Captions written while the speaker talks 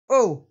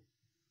Oh!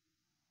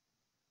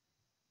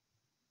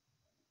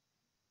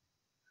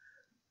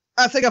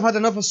 I think I've had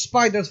enough of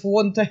spiders for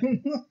one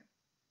time.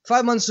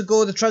 5 months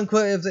ago, the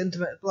tranquility of the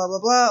internet, blah blah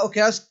blah.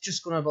 Okay, I was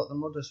just going about the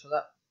murders for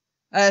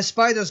that.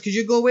 Spiders, could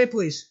you go away,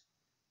 please?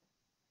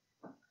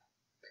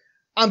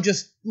 I'm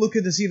just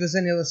looking to see if there's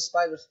any other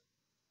spiders.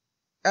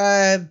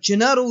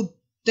 Gennaro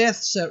death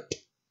cert,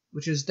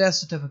 which is death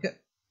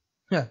certificate.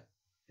 Yeah,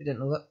 I didn't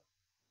know that.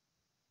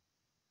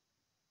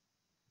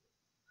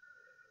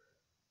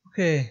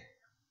 Okay.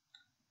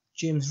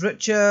 James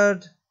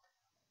Richard.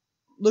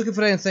 Looking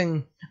for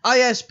anything.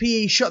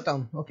 ISP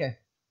shutdown. Okay.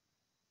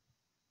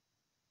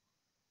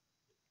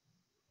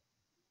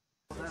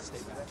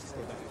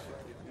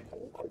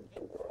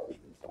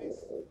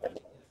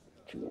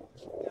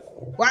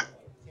 What?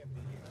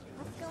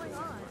 What's going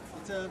on?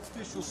 It's an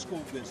official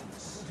school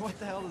business. What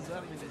the hell does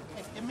that mean?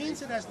 It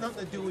means it has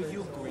nothing to do with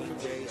you, Green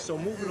Jay, so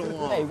move it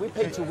along. Hey, we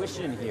pay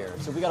tuition here,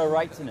 so we got a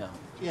right to know.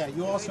 Yeah,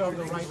 you also have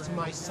the right to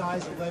my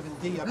size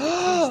 11D up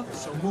at Easter,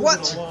 so move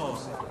it along.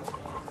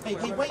 Hey,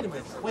 wait a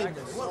minute. What is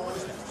that,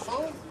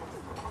 phone?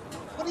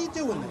 What are you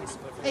doing there?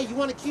 Hey, you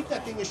want to keep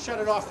that thing and shut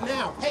it off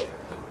now. Hey,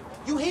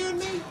 you hear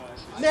me?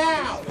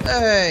 Now!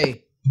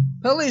 Hey!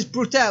 Police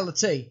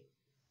brutality.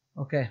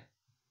 Okay.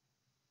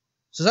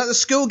 So is that the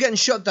school getting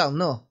shut down?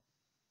 No.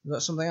 Is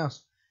that something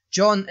else?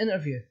 John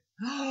interview.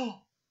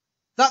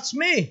 That's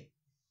me!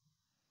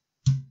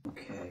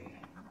 Okay.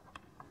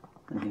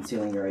 I'm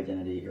concealing your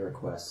identity at your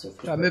request, so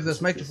for Try to move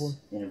this microphone.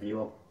 Interview,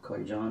 I'll call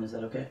you John, is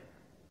that okay?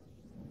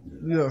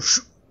 Yes.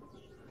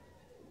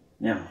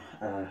 Now,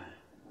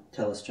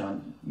 tell us,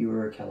 John, you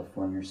were a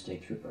California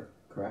state trooper,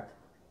 correct?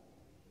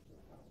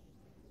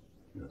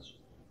 Yes.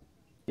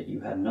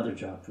 You had another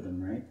job for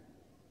them, right?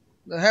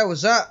 The hell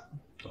was that?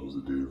 I was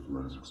a data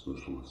forensic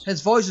specialist.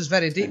 His voice is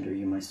very deep. Are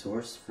you my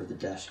source for the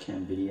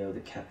dashcam video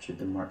that captured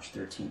the March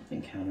 13th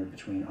encounter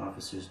between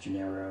officers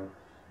Gennaro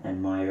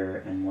and Meyer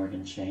and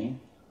Morgan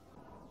Shane?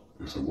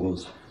 Yes, I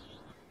was.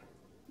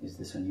 Is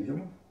this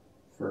unusual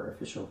for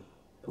official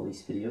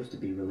police videos to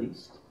be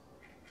released?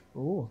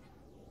 Oh.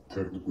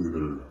 Technically,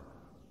 they're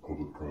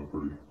public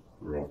property.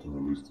 They're often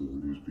released to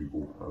news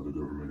people, other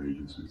government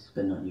agencies.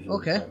 But not usually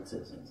okay. private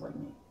citizens like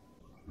me.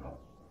 No.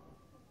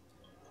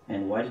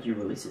 And why did you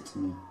release it to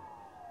me?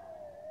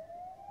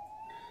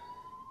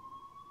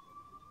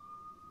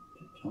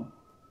 John?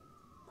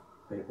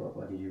 Wait,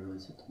 why did you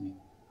release it to me?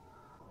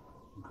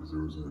 Because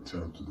there was an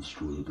attempt to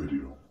destroy the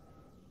video.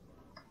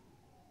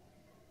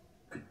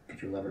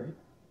 Could you elaborate?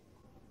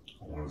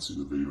 I wanted to see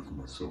the video for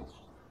myself.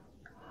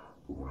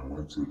 But when I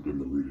went to it, it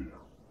deleted.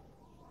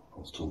 I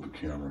was told the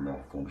camera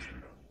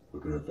malfunctioned.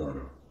 But then I found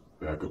a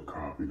backup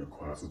copy in a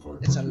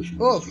classified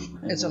partition.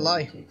 It's a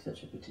lie. Take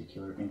such a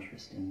particular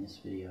interest in this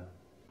video.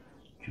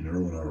 Gennaro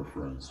and I were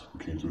friends.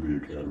 We came through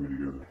the academy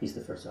together. He's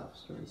the first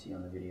officer we see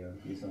on the video.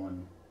 He's the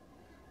one.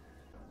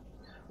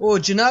 Oh,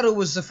 Gennaro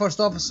was the first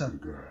officer.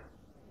 Good guy.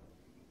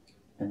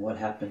 And what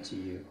happened to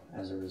you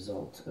as a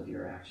result of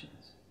your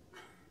actions?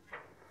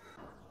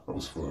 I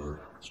was fired.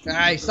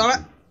 Aye, stop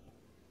it.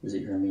 Was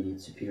it your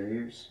immediate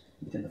superiors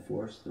within the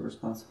force that were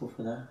responsible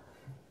for that?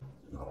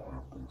 No, I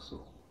don't think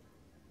so.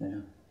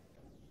 No.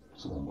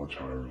 Someone much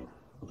higher up,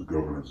 at the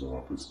governor's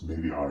office,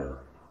 maybe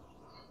higher.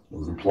 It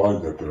was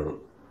implied that the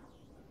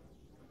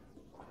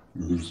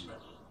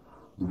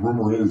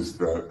rumor is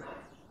that,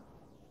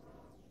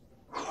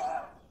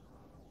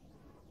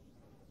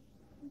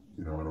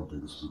 I don't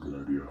think this is a good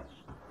idea.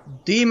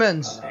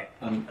 Demons.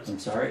 I'm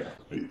sorry.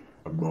 Hey,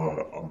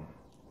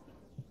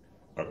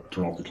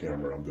 turn off the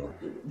camera. I'm done.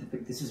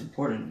 This is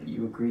important.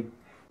 You agreed.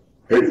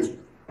 Hey,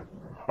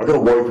 I got a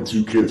wife and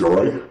 2 kids. All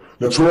right.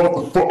 Now turn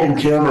off the fucking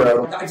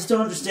camera. I just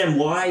don't understand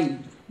why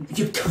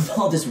you've come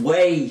all this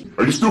way.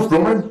 Are you still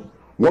filming?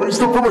 Why are you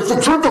still filming? So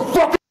turn the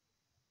fucking.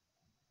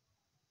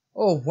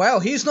 Oh, well,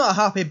 he's not a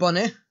happy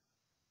bunny.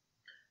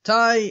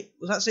 Was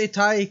that say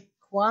Tai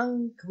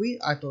Quang?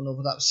 I don't know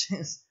what that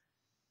says.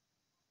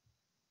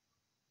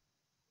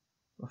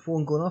 My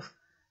phone going off.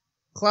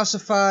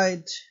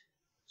 Classified.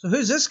 So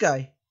who's this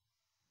guy?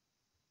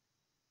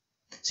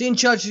 Is he in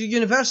charge of the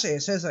university?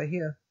 It says that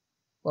here.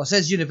 Well, it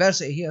says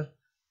university here.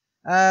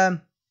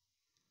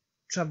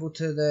 Travel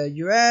to the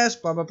US,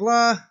 blah blah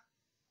blah.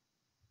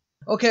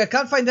 Okay, I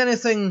can't find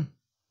anything.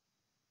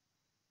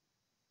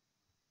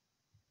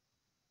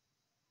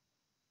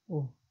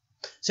 Oh.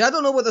 See, I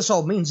don't know what this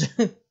all means.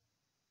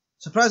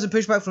 Surprise and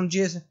pushback from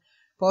Jason.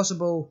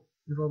 Possible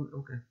involvement.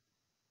 Okay.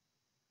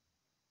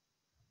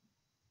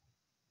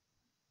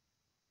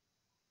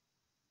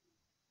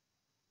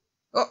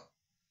 Oh.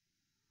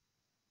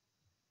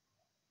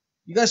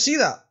 You guys see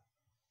that?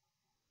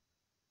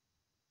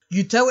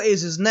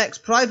 Utilities is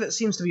next. Private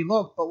seems to be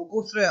locked, but we'll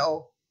go through it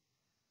all.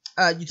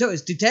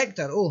 Utilities.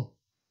 Detector. Oh.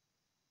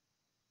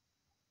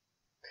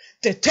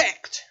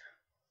 Detect.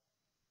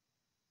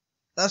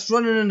 That's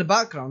running in the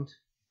background.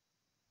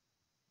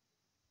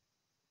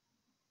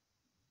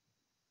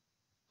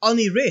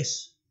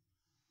 Unerase.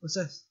 What's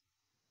this?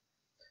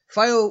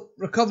 File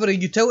recovery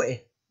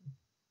utility.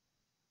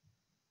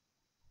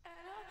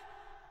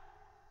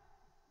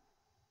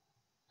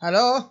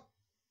 Hello?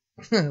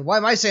 Why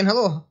am I saying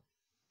hello?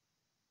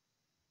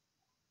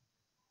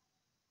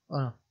 Oh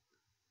no.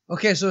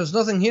 Okay, so there's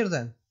nothing here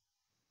then.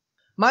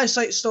 My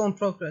sight's still in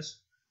progress.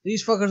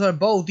 These fuckers are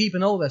ball deep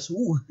in all this.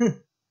 Ooh.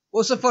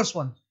 What's the first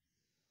one?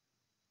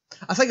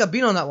 I think I've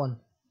been on that one.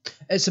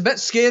 It's a bit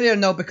scarier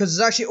now because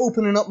it's actually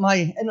opening up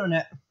my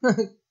internet.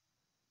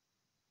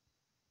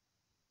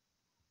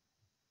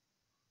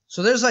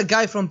 So there's that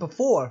guy from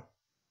before.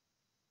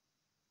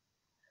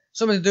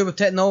 Something to do with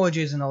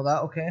technologies and all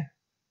that, okay.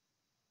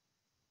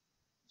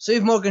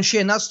 Save Morgan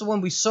Shane, that's the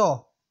one we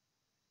saw.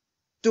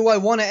 Do I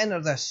want to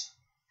enter this?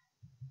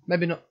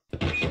 Maybe not.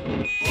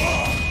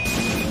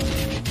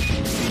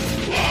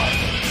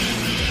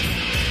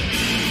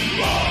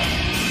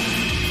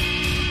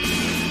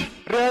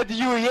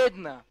 Radio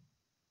 1.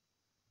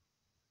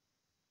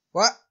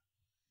 What?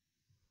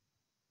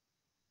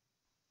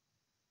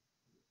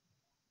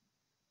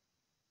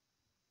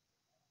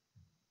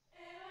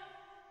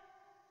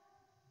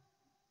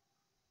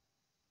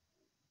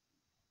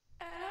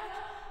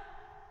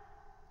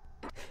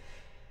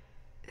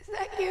 Is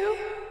that you?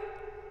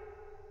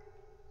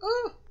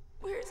 Oh,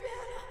 Where's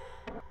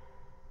Anna?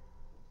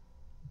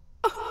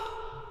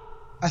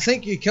 I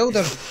think you killed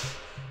her.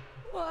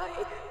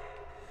 Why?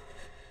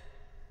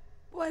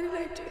 Why did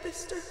I do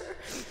this to her?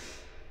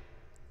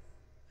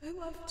 I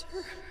loved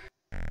her.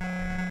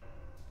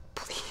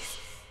 Please,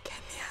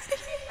 get me out of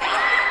here.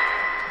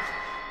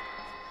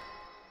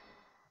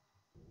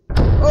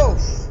 Oh!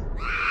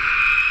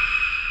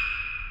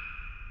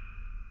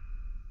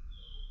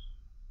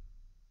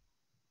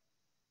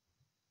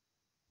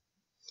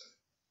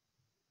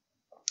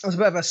 That was a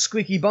bit of a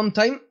squeaky bum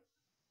time.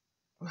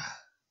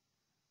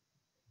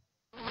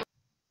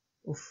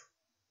 Oof.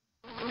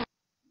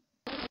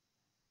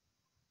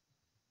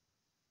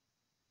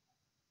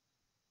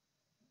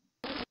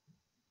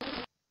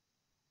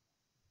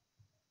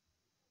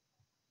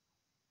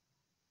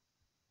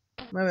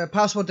 Maybe a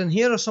password in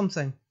here or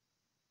something.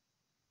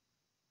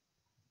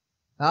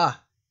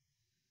 Ah.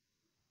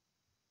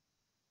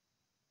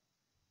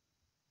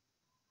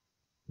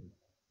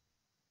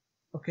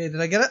 Okay, did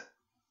I get it?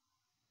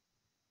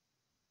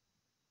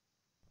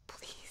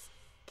 Please,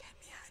 get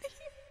me out of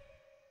here.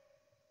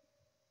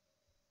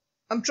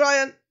 I'm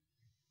trying.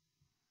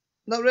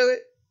 Not really.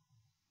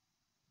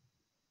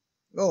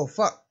 Oh,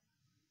 fuck.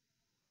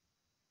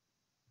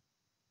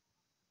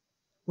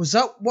 Was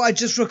that what I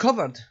just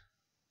recovered?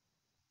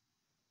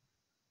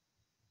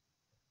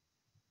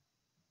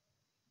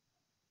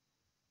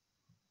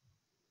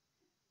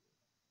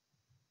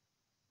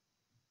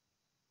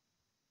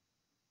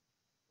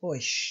 Holy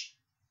sh...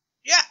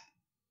 Yeah!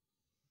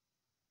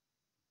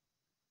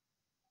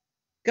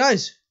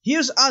 Guys,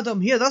 here's Adam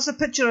here. That's the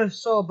picture I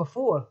saw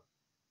before.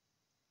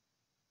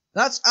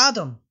 That's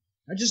Adam.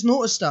 I just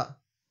noticed that.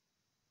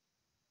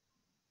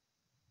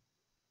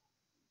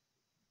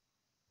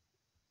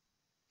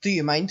 Do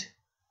you mind?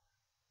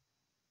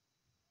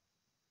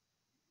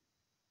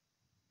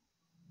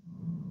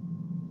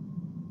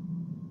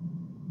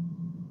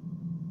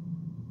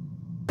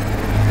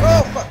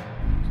 Oh, fuck!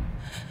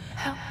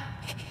 Help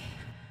me.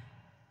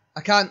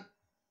 I can't.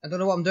 I don't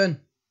know what I'm doing.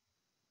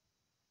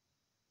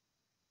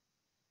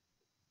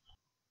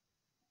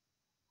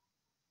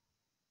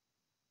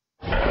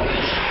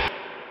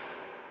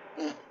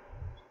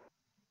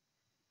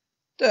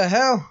 The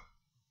hell?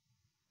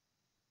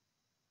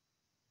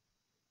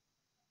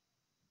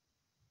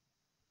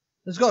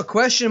 It's got a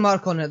question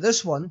mark on it,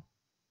 this one.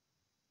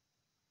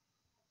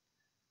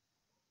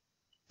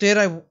 Dare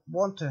I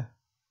want to?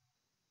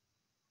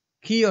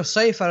 Key or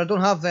cipher, I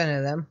don't have any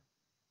of them.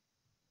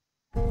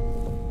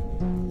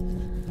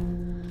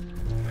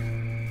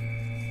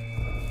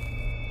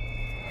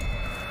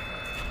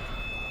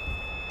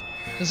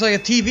 It's like a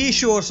TV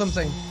show or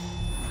something.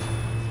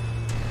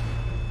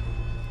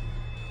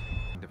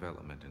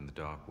 Development in the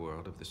dark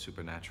world of the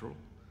supernatural.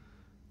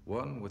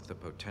 One with the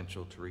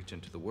potential to reach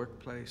into the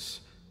workplace,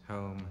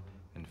 home,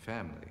 and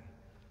family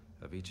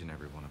of each and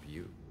every one of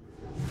you.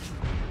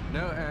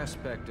 No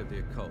aspect of the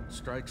occult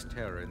strikes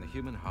terror in the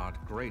human heart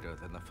greater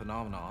than the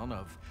phenomenon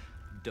of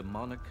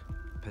demonic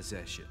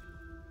possession.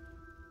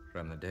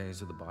 From the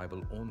days of the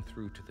Bible on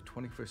through to the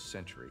 21st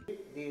century.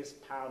 These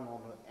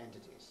paranormal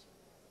entities.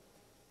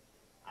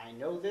 I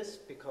know this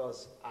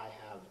because I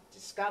have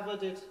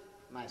discovered it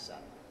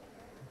myself.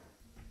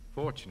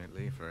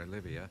 Fortunately for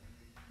Olivia,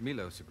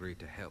 Milos agreed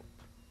to help.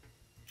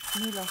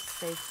 Milos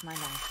saved my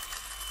life.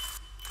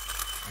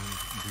 And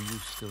do you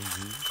still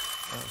use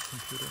a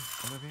computer,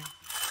 Olivia?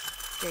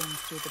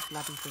 James threw the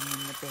bloody thing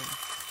in the bin.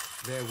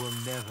 There will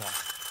never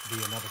be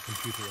another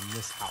computer in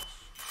this house.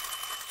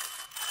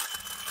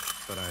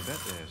 But I bet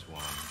there's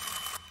one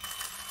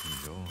in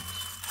yours.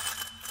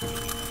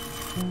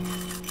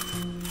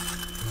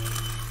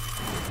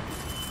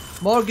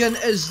 Morgan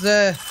is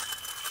the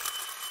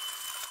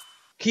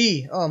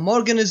key. Oh,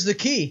 Morgan is the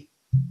key.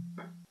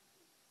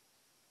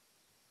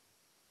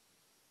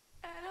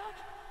 Anna?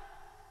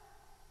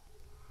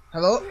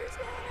 Hello? Where's Anna?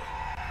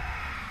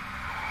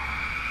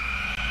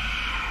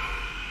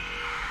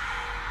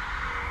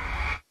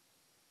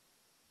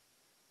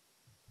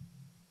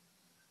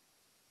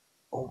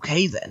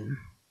 Okay then.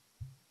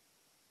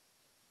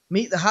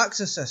 Meet the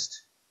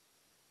Haxorcist.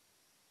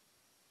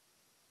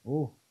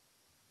 Oh.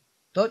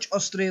 Dutch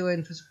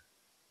Australian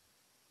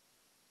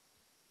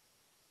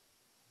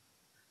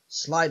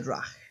Slide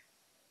rack.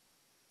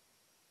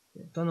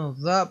 Don't know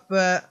that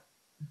bit.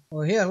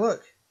 Oh, here,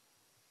 look.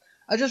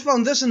 I just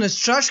found this in his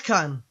trash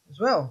can as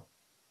well.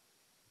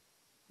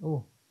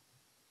 Oh.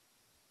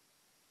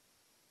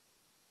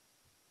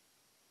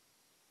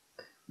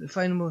 The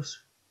find most.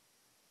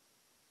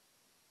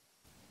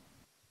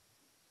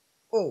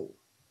 Oh.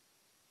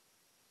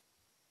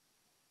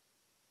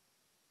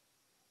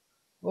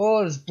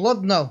 Oh, there's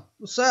blood now.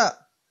 What's that?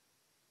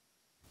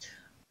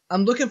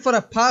 I'm looking for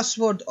a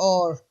password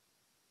or...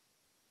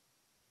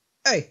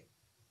 Hey!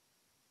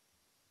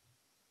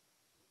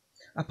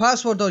 A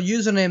password or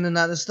username and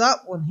that. There's that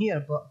one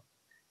here, but...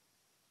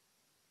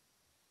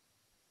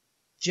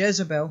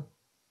 Jezebel.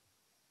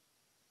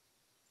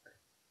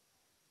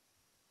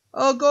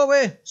 Oh, go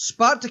away.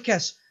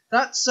 Spartacus.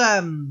 That's,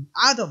 Adam.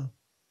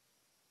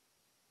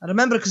 I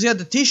remember because he had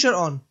the t-shirt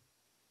on.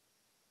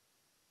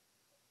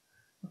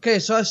 Okay,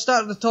 so I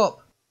start at the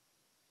top.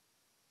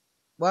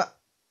 What?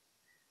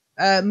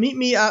 Meet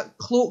me at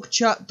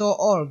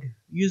cloakchat.org.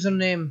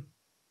 Username.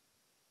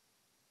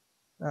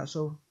 That's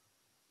all.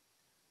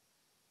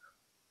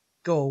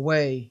 Go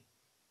away.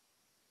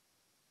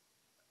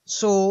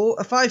 So,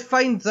 if I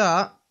find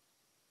that,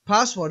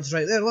 password's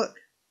right there, look.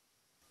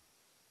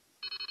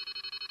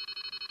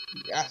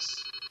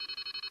 Yes.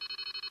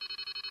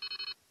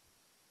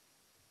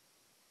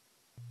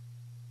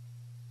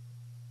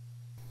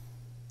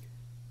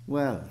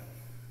 Well.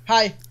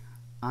 Hi.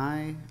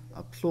 I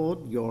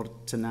applaud your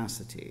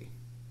tenacity.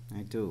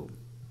 I do.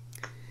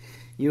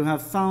 You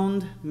have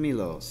found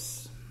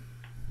Milos.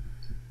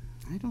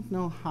 I don't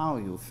know how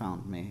you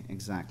found me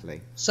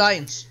exactly.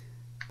 Science.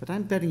 But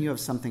I'm betting you have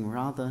something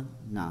rather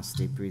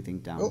nasty breathing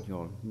down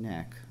your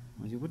neck.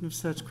 Or you wouldn't have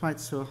searched quite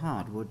so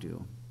hard, would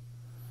you?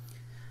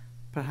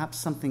 Perhaps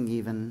something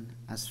even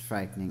as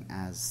frightening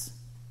as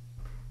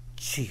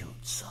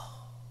Chiyozo.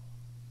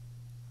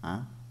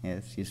 Huh?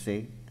 Yes, you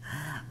see?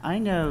 I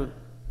know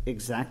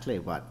exactly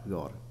what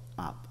you're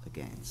up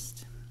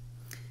against.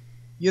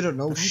 You don't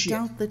know but shit. I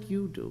doubt that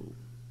you do.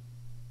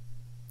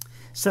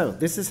 So,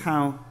 this is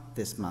how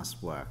this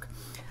must work.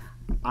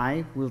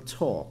 I will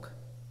talk,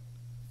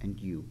 and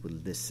you will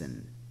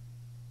listen.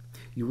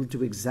 You will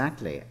do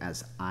exactly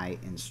as I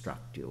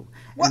instruct you.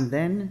 What? And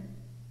then,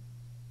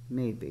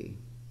 maybe,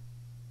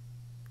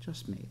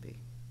 just maybe,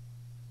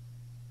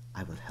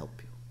 I will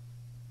help you.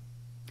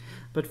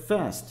 But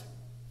first,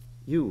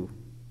 you,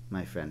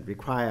 my friend,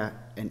 require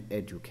an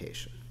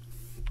education.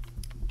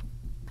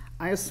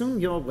 I assume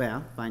you're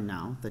aware by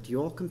now that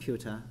your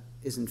computer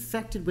is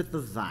infected with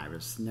the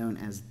virus known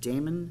as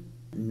Daemon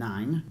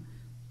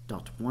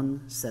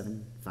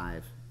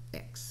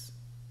 9.175X.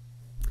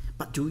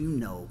 But do you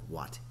know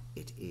what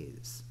it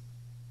is?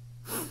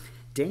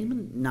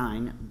 Daemon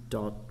 9.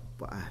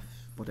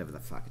 Whatever the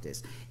fuck it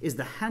is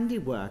the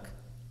handiwork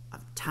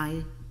of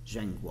Tai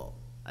Zhengguo,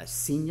 a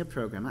senior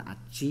programmer at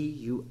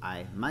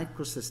GUI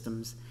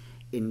Microsystems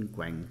in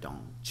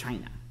Guangdong,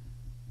 China,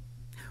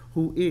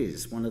 who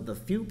is one of the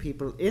few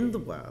people in the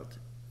world,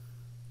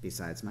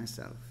 besides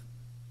myself,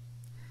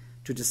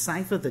 to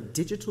decipher the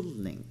digital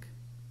link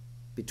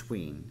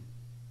between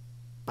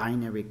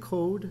binary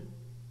code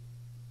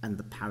and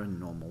the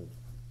paranormal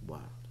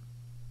world.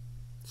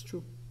 It's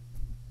true.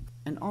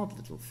 An odd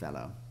little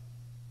fellow.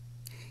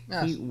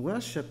 Yes. He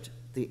worshipped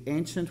the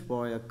ancient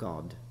warrior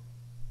god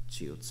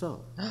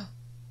Chiyozo.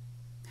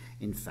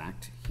 In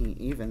fact, he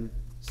even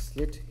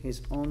slit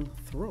his own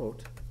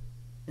throat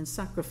in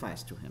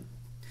sacrifice to him,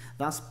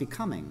 thus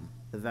becoming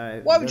the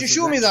very Why would you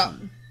show me that?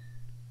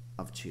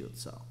 of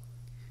Chiyozo,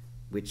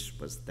 which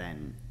was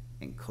then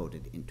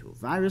encoded into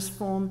virus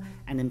form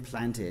and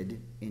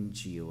implanted in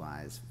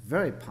GUI's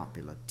very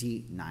popular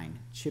D9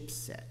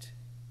 chipset,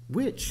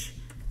 which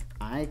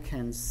I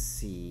can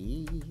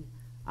see.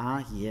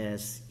 Ah,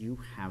 yes, you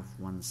have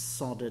one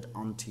soldered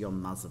onto your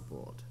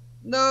motherboard.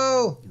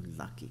 No! You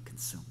lucky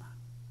consumer.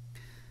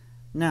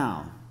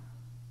 Now,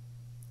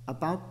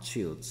 about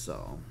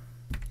Chiyozo.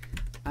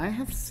 I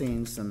have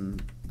seen some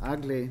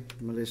ugly,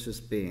 malicious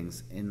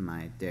beings in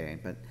my day,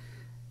 but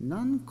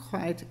none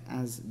quite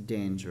as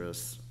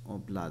dangerous or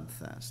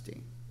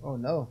bloodthirsty. Oh,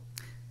 no.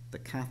 The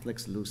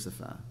Catholic's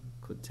Lucifer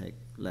could take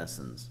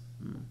lessons.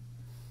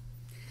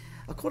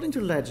 According to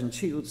legend,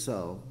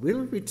 Chiyozo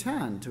will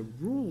return to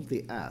rule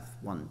the earth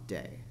one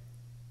day,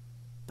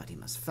 but he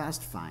must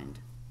first find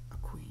a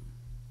queen.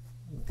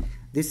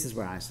 This is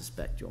where I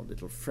suspect your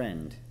little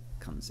friend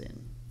comes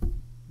in.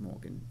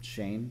 Morgan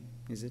Shane,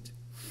 is it?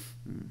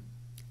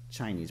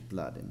 Chinese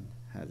blood in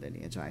her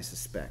lineage, I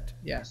suspect.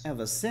 Yes.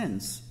 Ever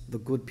since the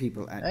good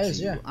people at Yes,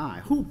 GUI,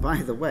 yeah. who, by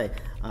the way,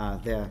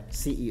 their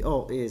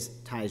CEO is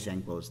Tai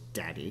Zhengguo's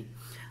daddy,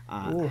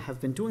 have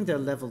been doing their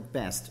level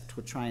best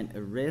to try and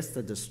erase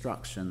the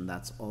destruction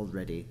that's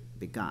already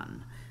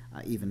begun,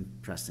 even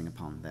pressing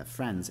upon their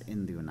friends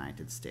in the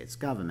United States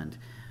government,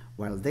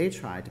 while they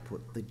try to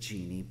put the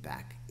genie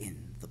back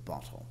in the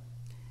bottle.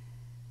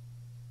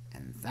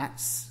 And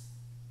that's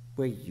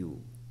where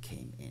you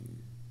came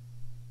in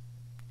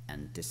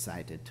and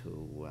decided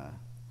to,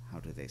 how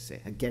do they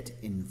say, get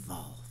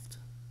involved.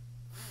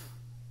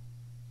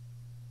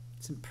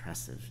 It's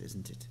impressive,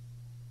 isn't it?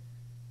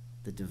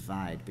 The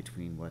divide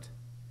between what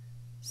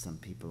some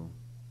people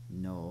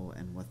know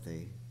and what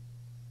they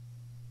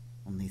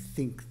only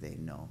think they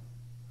know.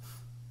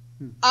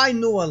 I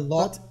know a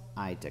lot.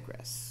 But I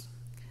digress.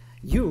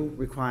 You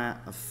require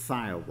a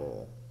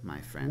firewall,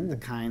 my friend, the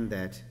kind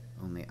that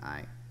only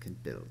I can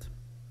build.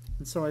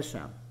 And so I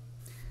shall.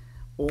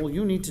 All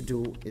you need to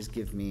do is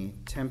give me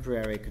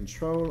temporary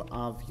control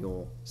of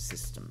your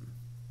system.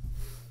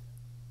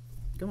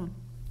 Go on.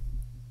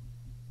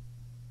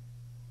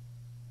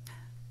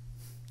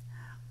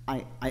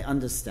 I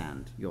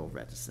understand your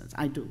reticence.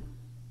 I do.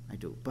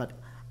 But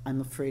I'm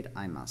afraid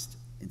I must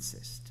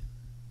insist.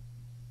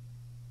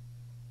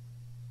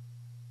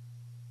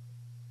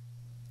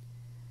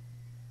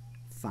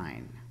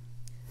 Fine.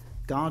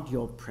 Guard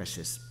your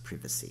precious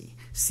privacy.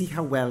 See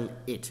how well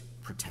it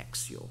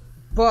protects you.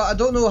 But I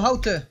don't know how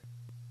to.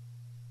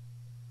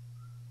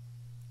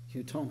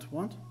 You don't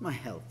want my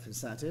help,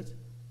 is that it?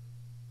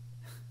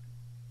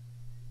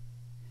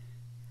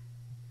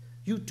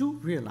 You do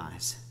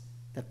realize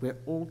that we're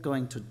all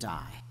going to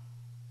die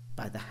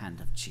by the hand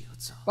of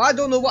Chiyozo. But I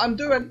don't know what I'm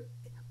doing.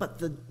 But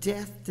the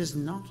death does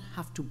not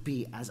have to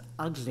be as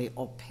ugly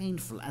or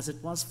painful as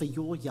it was for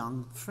your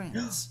young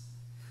friends.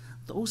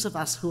 Those of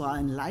us who are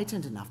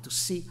enlightened enough to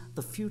see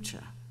the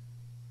future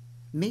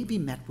may be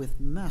met with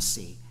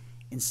mercy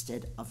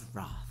instead of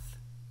wrath.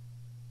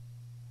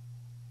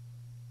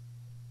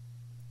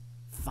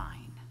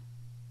 Fine.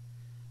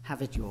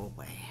 Have it your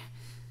way.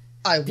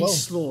 I will. Be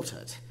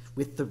slaughtered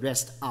with the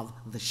rest of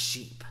the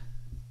sheep.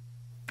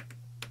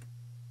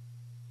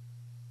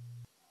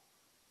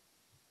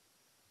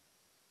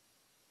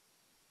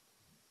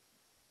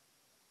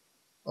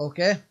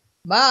 Okay.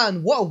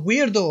 Man, what a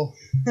weirdo.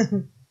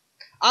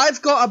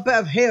 I've got a bit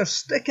of hair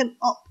sticking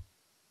up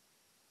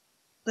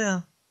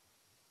there.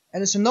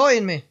 And it's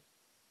annoying me.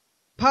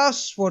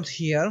 Password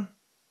here.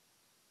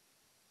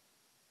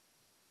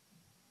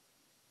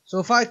 So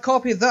if I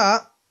copy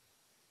that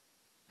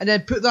and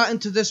then put that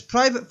into this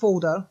private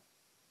folder.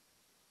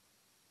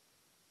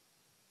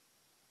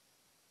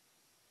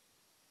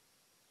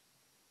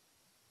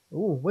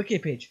 Ooh, wiki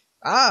page.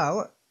 Ah,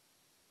 look.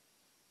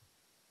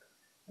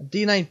 A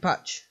D9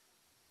 patch.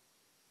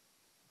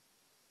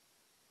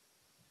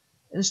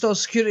 Install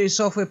security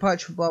software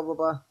patch for blah blah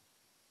blah.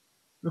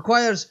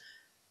 Requires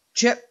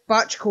chip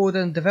batch code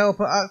and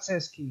developer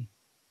access key.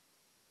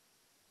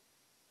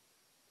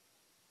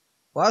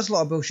 Well, that's a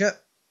lot of bullshit.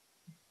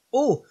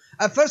 Oh,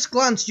 at first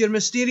glance, your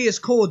mysterious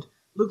code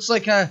looks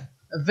like a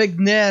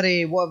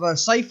Vigneri whatever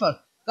cipher.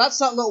 That's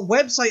that little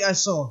website I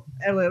saw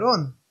earlier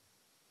on,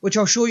 which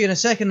I'll show you in a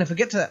second if I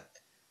get to it.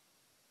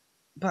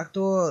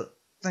 Backdoor.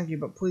 Thank you,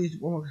 but please.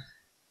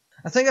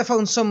 I think I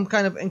found some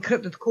kind of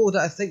encrypted code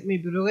that I think may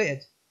be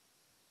related.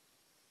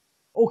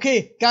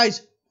 Okay,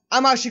 guys,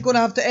 I'm actually going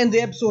to have to end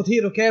the episode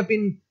here. Okay, I've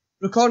been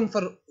recording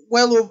for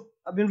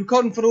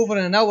over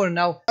an hour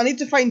now. I need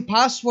to find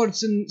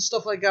passwords and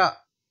stuff like that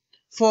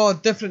for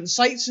different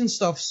sites and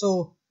stuff.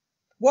 So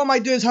what I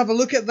might do is have a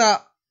look at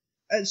that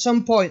at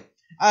some point,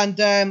 and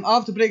I'll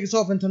have to break this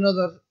off into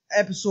another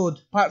episode,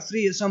 part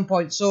 3 at some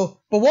point. So,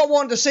 but what I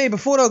wanted to say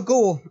before I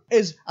go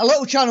is a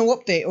little channel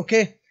update.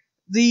 Okay,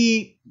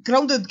 the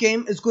Grounded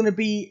game is going to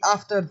be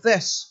after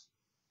this.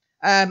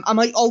 I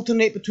might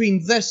alternate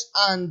between this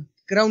and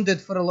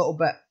Grounded for a little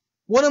bit.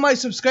 One of my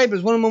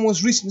subscribers, one of my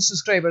most recent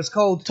subscribers,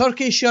 called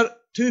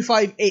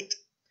TurkeyShirt258,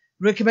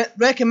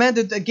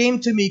 recommended a game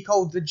to me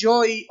called The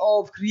Joy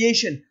of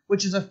Creation,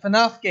 which is a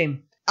FNAF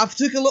game. I've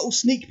took a little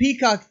sneak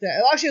peek at it.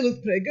 It actually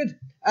looked pretty good.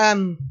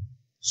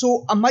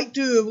 So I might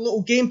do a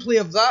little gameplay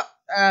of that.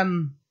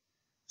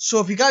 So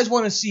if you guys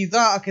want to see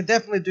that, I could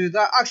definitely do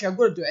that. Actually, I'm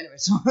going to do it anyway.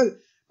 So,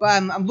 but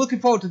I'm looking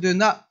forward to doing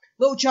that.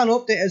 Little channel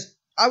update is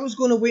I was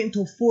going to wait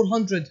until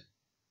 400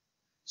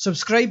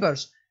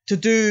 subscribers to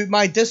do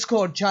my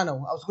Discord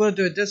channel. I was going to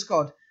do a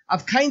Discord.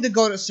 I've kind of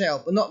got it set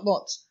up, but not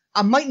lots.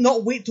 I might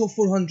not wait till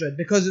 400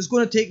 because it's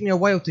going to take me a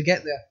while to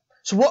get there.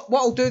 So what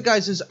I'll do,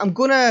 guys, is I'm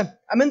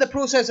in the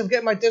process of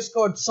getting my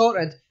Discord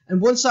sorted, and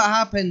once that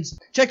happens,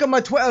 check out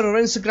my Twitter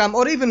or Instagram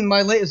or even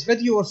my latest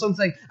video or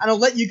something, and I'll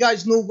let you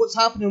guys know what's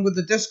happening with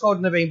the Discord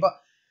and everything. But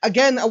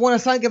again, I want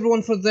to thank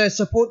everyone for the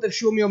support they've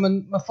shown me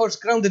on my first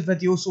Grounded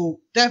video, so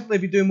definitely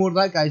be doing more of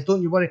that, guys,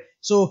 don't you worry.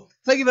 So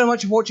thank you very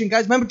much for watching,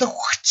 guys. Remember to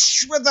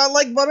hit that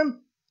like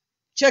button,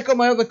 check out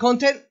my other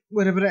content,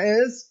 wherever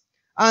it is,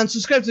 and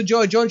subscribe to the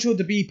Joy John Show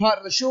to be part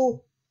of the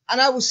show,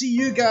 and I will see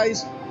you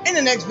guys in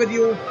the next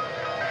video.